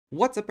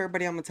What's up,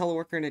 everybody? I'm a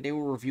teleworker, and today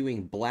we're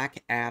reviewing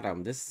Black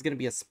Adam. This is going to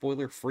be a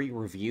spoiler-free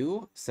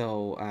review,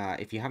 so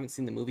if you haven't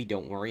seen the movie,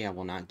 don't worry. I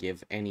will not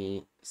give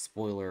any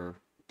spoiler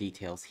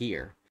details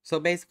here. So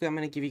basically, I'm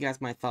going to give you guys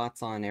my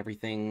thoughts on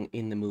everything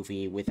in the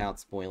movie without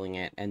spoiling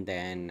it, and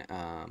then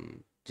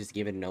just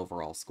give it an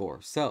overall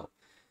score. So,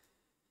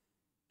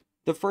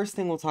 the first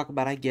thing we'll talk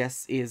about, I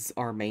guess, is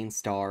our main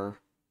star,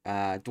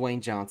 Dwayne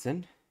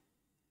Johnson.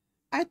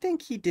 I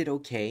think he did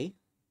okay.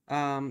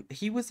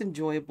 He was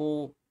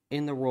enjoyable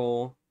in the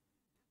role.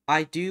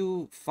 I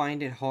do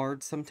find it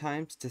hard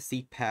sometimes to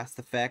see past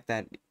the fact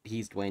that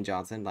he's Dwayne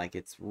Johnson. Like,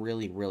 it's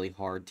really, really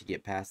hard to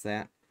get past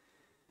that.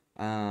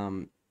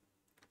 Um,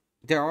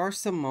 there are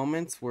some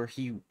moments where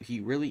he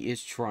really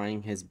is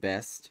trying his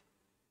best.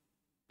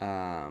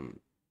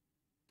 Um,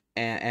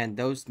 and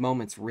those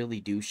moments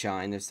really do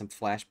shine. There's some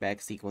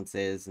flashback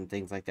sequences and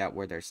things like that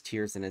where there's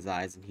tears in his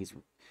eyes, and he's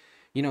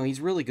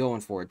really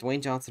going for it.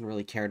 Dwayne Johnson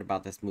really cared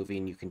about this movie,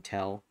 and you can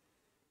tell.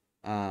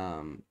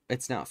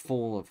 It's not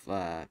full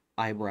of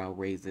eyebrow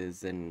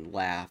raises and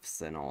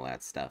laughs and all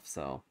that stuff.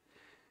 So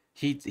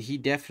he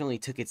definitely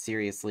took it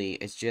seriously.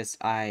 It's just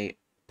I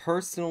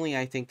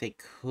think they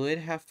could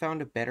have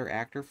found a better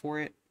actor for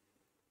it,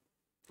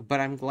 but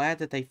I'm glad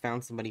that they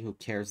found somebody who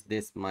cares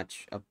this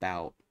much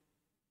about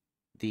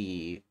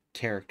the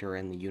character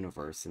and the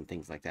universe and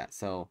things like that.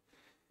 So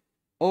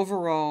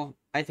overall,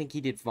 I think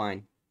he did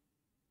fine.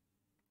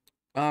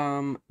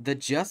 The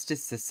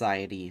Justice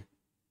Society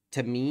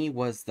to me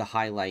was the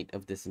highlight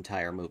of this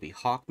entire movie.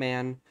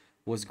 Hawkman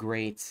was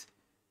great.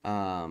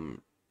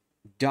 Um,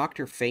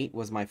 Dr. Fate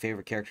was my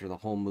favorite character of the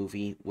whole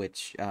movie,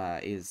 which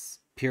is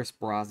Pierce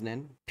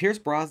Brosnan. Pierce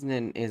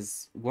Brosnan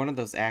is one of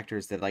those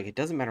actors that, like, it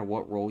doesn't matter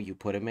what role you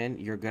put him in,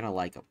 you're gonna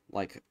like him.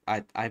 Like,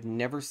 I've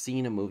never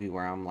seen a movie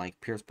where I'm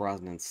like, Pierce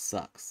Brosnan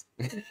sucks.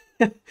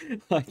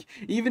 Like,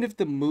 even if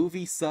the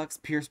movie sucks,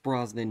 Pierce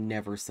Brosnan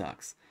never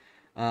sucks.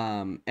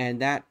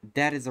 And that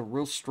is a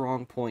real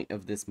strong point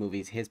of this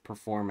movie, his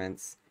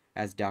performance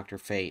as Dr.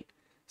 Fate.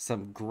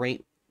 Some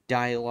great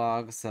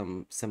dialogue,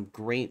 some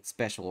great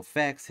special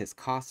effects. His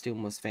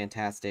costume was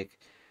fantastic.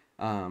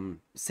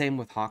 Same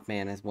with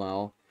Hawkman as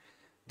well.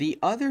 The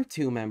other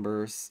two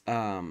members,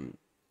 Atom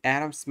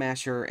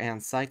Smasher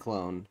and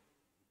Cyclone,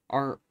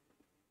 are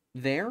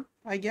there,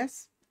 I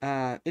guess.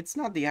 It's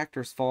not the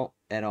actor's fault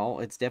at all.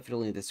 It's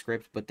definitely the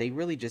script, but they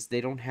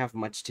don't have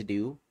much to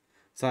do.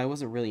 So I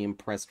wasn't really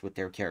impressed with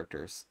their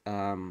characters.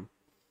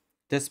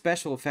 The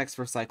special effects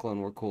for Cyclone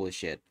were cool as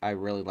shit. I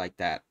really liked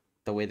that.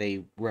 The way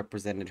they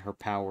represented her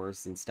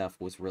powers and stuff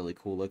was really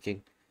cool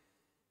looking.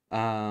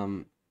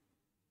 Um,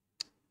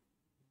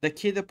 the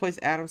kid that plays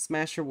Atom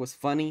Smasher was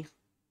funny.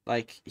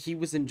 Like, he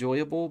was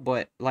enjoyable,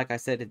 but like I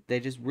said, they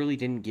just really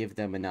didn't give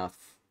them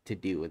enough to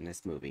do in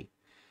this movie.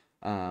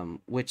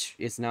 Which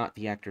is not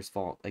the actor's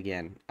fault.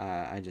 Again,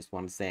 I just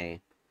want to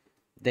say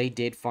they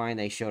did fine.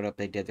 They showed up.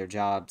 They did their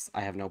jobs.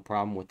 I have no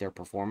problem with their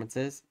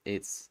performances.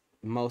 It's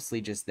mostly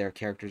just their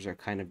characters are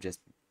kind of just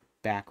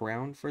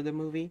background for the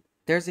movie.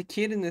 There's a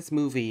kid in this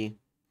movie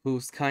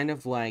who's kind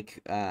of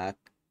like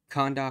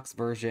Kondok's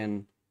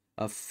version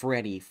of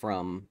Freddy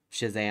from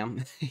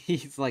Shazam.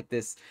 He's like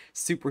this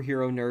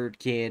superhero nerd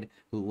kid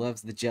who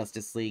loves the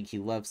Justice League. He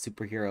loves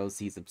superheroes.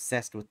 He's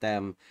obsessed with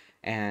them.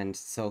 And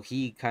so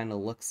he kind of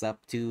looks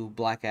up to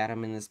Black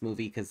Adam in this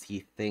movie because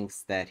he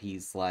thinks that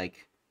he's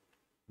like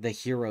the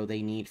hero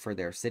they need for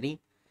their city.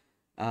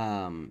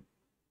 Um,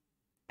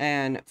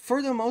 and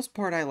for the most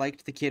part, I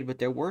liked the kid, but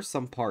there were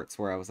some parts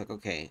where I was like,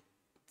 okay,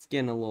 it's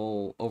getting a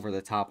little over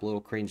the top, a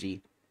little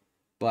cringy.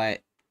 But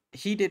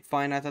he did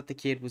fine. I thought the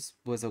kid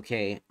was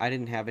okay. I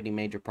didn't have any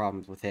major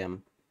problems with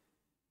him.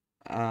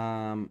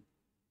 Um,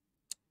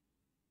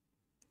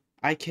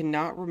 I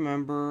cannot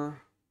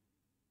remember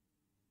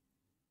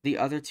the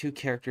other two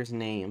characters'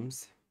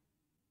 names.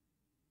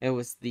 It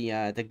was the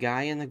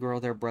guy and the girl,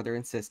 their brother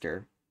and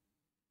sister.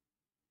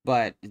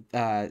 But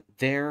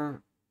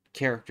their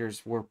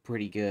characters were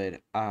pretty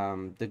good.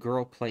 The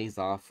girl plays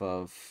off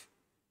of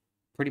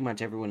pretty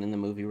much everyone in the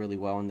movie really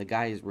well, and the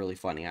guy is really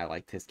funny. I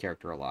liked his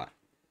character a lot.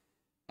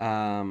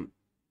 Um,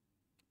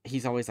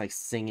 he's always like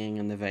singing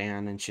in the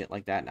van and shit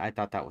like that. And I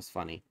thought that was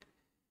funny.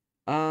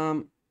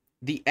 Um,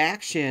 the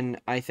action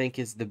I think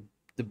is the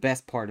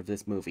best part of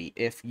this movie.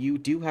 If you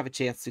do have a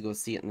chance to go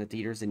see it in the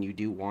theaters and you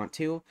do want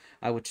to,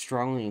 I would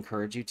strongly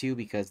encourage you to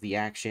because the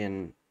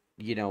action,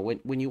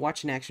 when you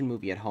watch an action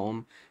movie at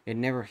home, it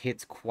never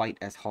hits quite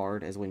as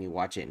hard as when you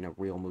watch it in a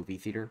real movie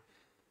theater.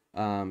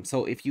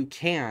 So if you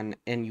can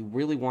and you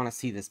really want to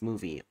see this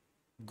movie,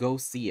 go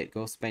see it.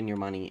 Go spend your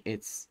money.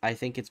 I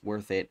think it's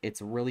worth it. It's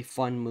a really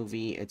fun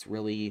movie. It's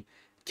really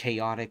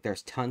chaotic.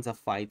 There's tons of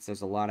fights.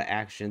 There's a lot of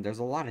action. There's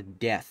a lot of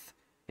death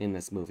in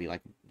this movie.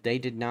 Like, they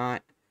did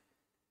not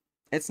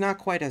it's not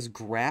quite as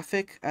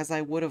graphic as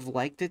I would have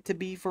liked it to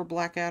be for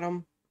Black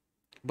Adam,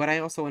 but I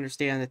also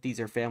understand that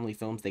these are family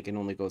films. They can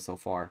only go so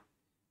far.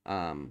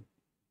 Um,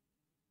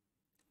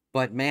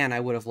 but man, I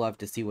would have loved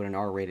to see what an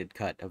R-rated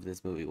cut of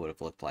this movie would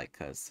have looked like,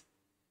 because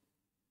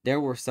there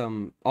were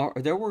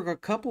a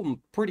couple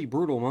pretty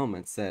brutal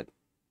moments that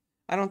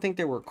I don't think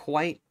they were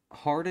quite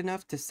hard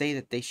enough to say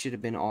that they should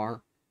have been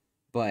R,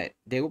 but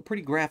they were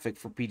pretty graphic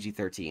for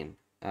PG-13.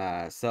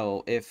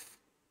 So if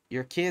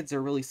your kids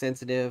are really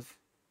sensitive,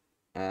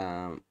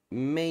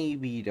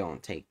 maybe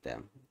don't take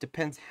them.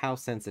 Depends how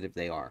sensitive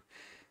they are.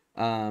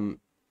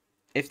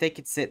 If they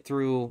could sit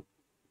through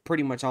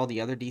pretty much all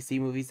the other DC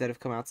movies that have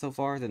come out so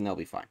far, then they'll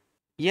be fine.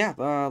 Yeah,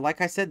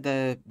 like I said,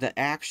 the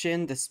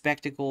action, the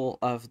spectacle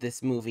of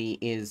this movie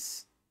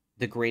is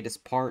the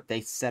greatest part.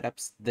 They set up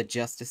the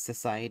Justice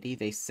Society.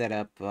 They set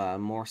up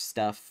more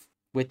stuff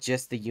with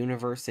just the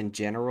universe in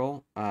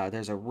general.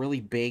 There's a really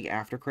big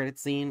after credit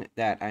scene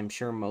that I'm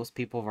sure most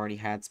people have already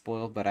had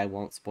spoiled, but I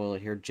won't spoil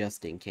it here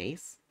just in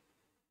case.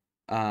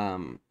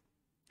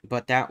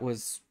 But that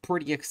was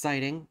pretty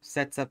exciting.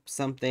 Sets up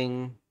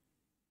something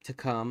to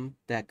come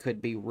that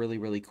could be really,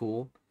 really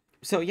cool.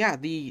 So yeah,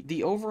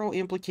 the overall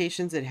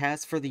implications it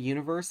has for the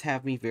universe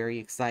have me very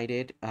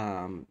excited.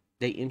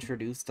 They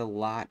introduced a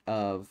lot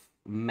of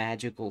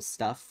magical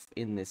stuff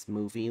in this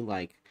movie,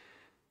 like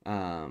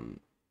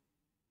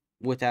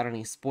without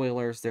any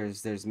spoilers,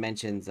 there's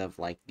mentions of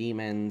like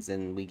demons,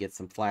 and we get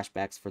some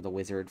flashbacks for the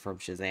wizard from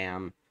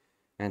Shazam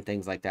and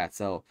things like that.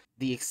 So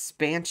the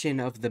expansion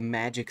of the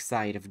magic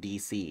side of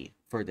DC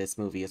for this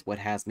movie is what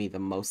has me the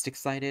most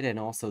excited, and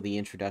also the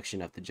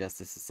introduction of the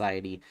Justice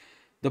Society.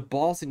 The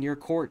ball's in your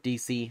court,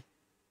 DC.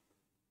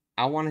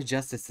 I want a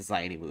Justice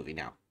Society movie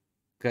now,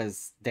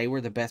 because they were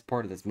the best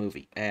part of this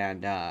movie.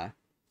 And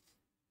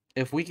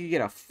if we could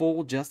get a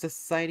full Justice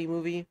Society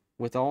movie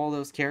with all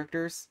those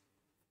characters,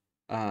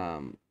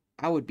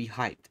 I would be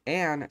hyped.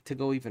 And to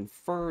go even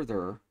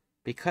further,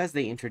 because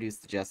they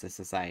introduced the Justice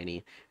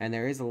Society, and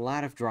there is a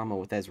lot of drama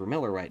with Ezra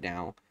Miller right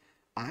now,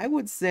 I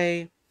would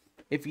say,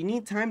 if you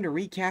need time to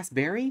recast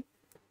Barry,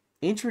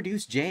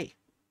 introduce Jay.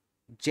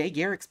 Jay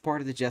Garrick's part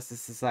of the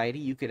Justice Society.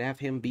 You could have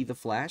him be the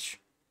Flash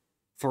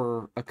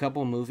for a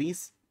couple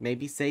movies.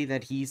 Maybe say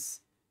that he's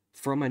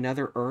from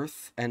another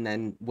Earth, and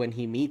then when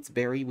he meets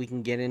Barry, we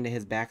can get into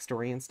his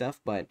backstory and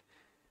stuff. But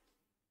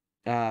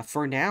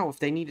for now, if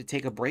they need to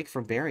take a break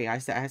from Barry, I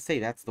say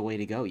that's the way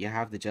to go. You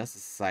have the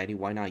Justice Society,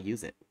 why not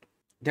use it?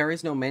 There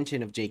is no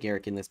mention of Jay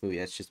Garrick in this movie.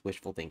 That's just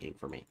wishful thinking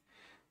for me.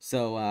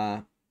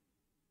 So,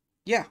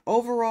 yeah,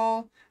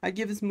 overall, I'd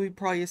give this movie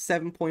probably a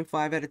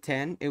 7.5 out of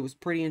 10. It was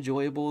pretty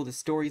enjoyable. The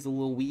story's a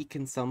little weak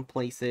in some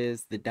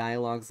places. The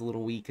dialogue's a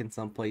little weak in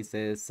some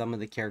places. Some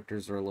of the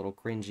characters are a little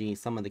cringy.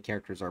 Some of the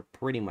characters are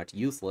pretty much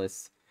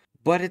useless.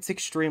 But it's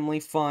extremely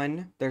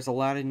fun. There's a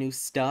lot of new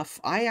stuff.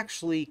 I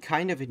actually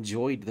kind of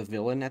enjoyed the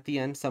villain at the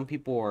end. Some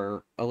people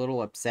are a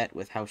little upset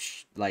with how,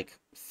 like,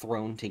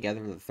 thrown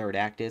together the third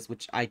act is,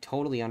 which I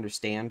totally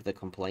understand the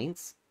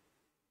complaints.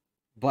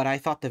 But I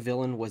thought the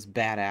villain was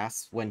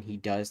badass when he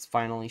does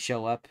finally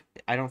show up.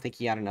 I don't think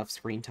he had enough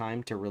screen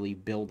time to really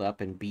build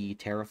up and be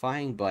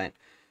terrifying, but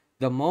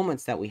the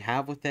moments that we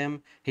have with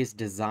him, his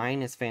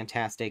design is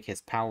fantastic,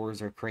 his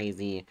powers are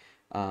crazy,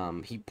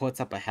 he puts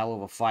up a hell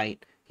of a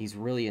fight, he's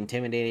really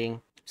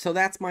intimidating. So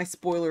that's my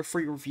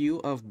spoiler-free review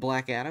of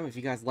Black Adam. If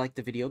you guys liked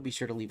the video, be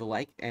sure to leave a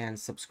like and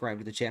subscribe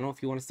to the channel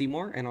if you want to see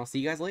more, and I'll see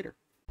you guys later.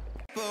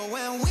 But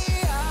when we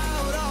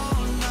out